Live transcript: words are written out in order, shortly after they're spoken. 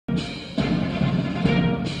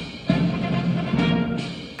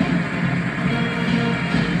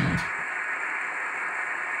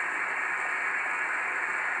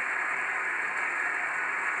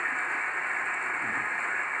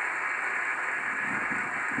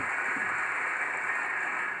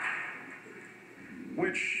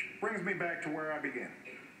brings me back to where I began.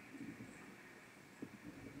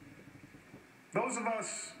 Those of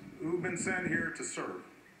us who've been sent here to serve,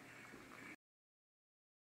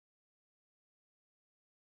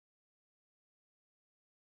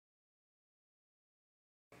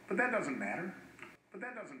 but that doesn't matter.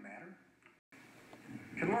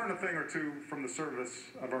 Can learn a thing or two from the service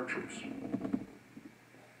of our troops.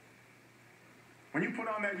 When you put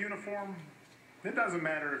on that uniform, it doesn't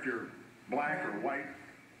matter if you're black or white,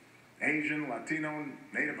 Asian, Latino,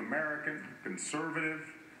 Native American,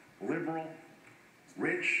 conservative, liberal,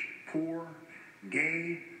 rich, poor,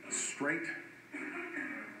 gay, straight.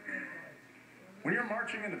 When you're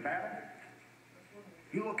marching into battle,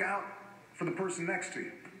 you look out for the person next to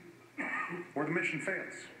you, or the mission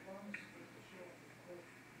fails.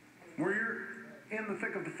 Where you're in the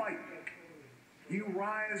thick of the fight, you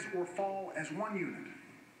rise or fall as one unit,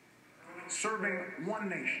 serving one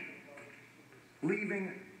nation,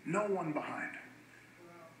 leaving no one behind.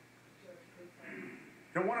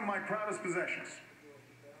 Now, one of my proudest possessions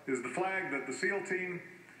is the flag that the SEAL team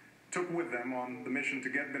took with them on the mission to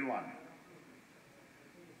get bin Laden.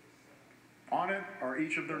 On it are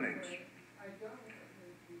each of their names.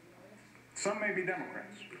 Some may be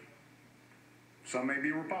Democrats. Some may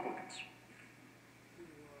be Republicans.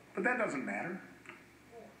 But that doesn't matter.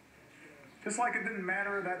 Just like it didn't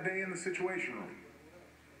matter that day in the Situation Room,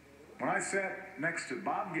 when I sat next to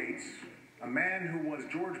Bob Gates, a man who was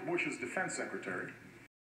George Bush's defense secretary.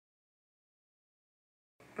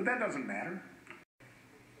 But that doesn't matter.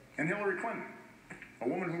 And Hillary Clinton, a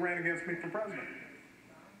woman who ran against me for president.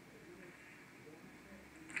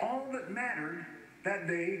 All that mattered that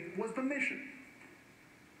day was the mission.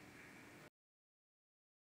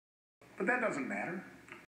 But that doesn't matter.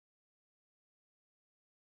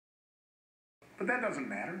 But that doesn't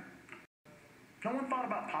matter. No one thought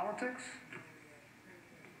about politics.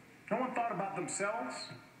 No one thought about themselves,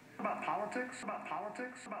 about politics.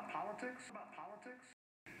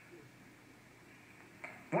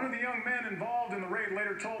 One of the young men involved in the raid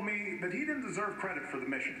later told me that he didn't deserve credit for the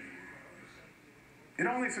mission. It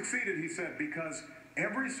only succeeded, he said, because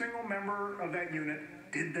every single member of that unit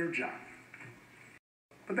did their job.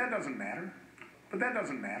 But that doesn't matter.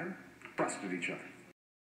 Trusted each other.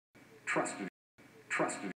 Trusted.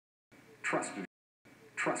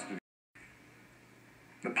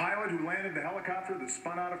 The pilot who landed the helicopter that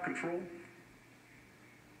spun out of control.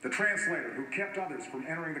 The translator who kept others from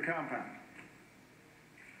entering the compound.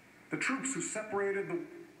 The troops who separated the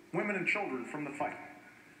women and children from the fight.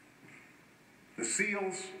 The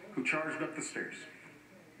SEALs who charged up the stairs.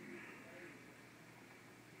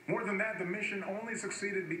 More than that, the mission only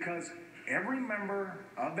succeeded because every member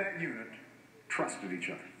of that unit trusted each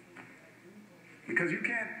other. Because you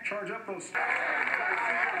can't charge up those stairs.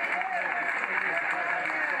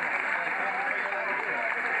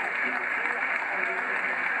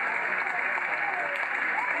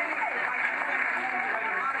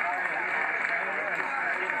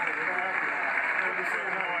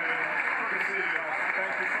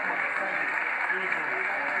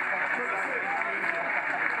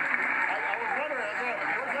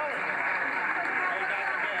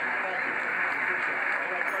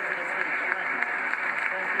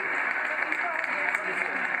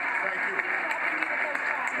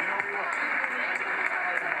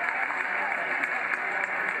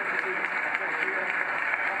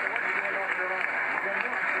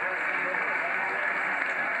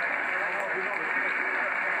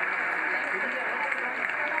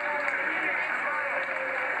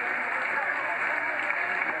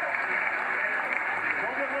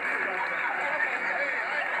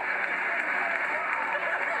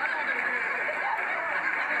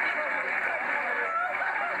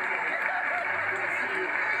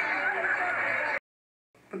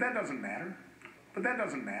 But that doesn't matter. But that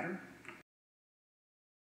doesn't matter.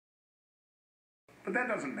 But that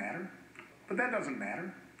doesn't matter. But that doesn't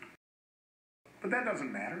matter. But that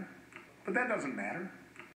doesn't matter. But that doesn't matter.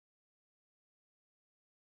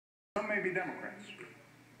 Some may be Democrats.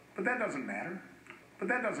 But that doesn't matter. But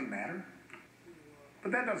that doesn't matter.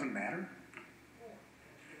 But that doesn't matter.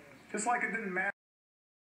 Just like it didn't matter.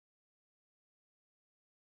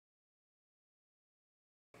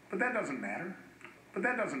 But that doesn't matter. But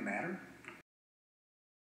that doesn't matter.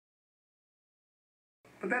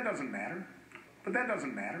 But that doesn't matter. But that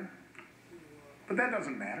doesn't matter. But that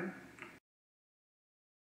doesn't matter.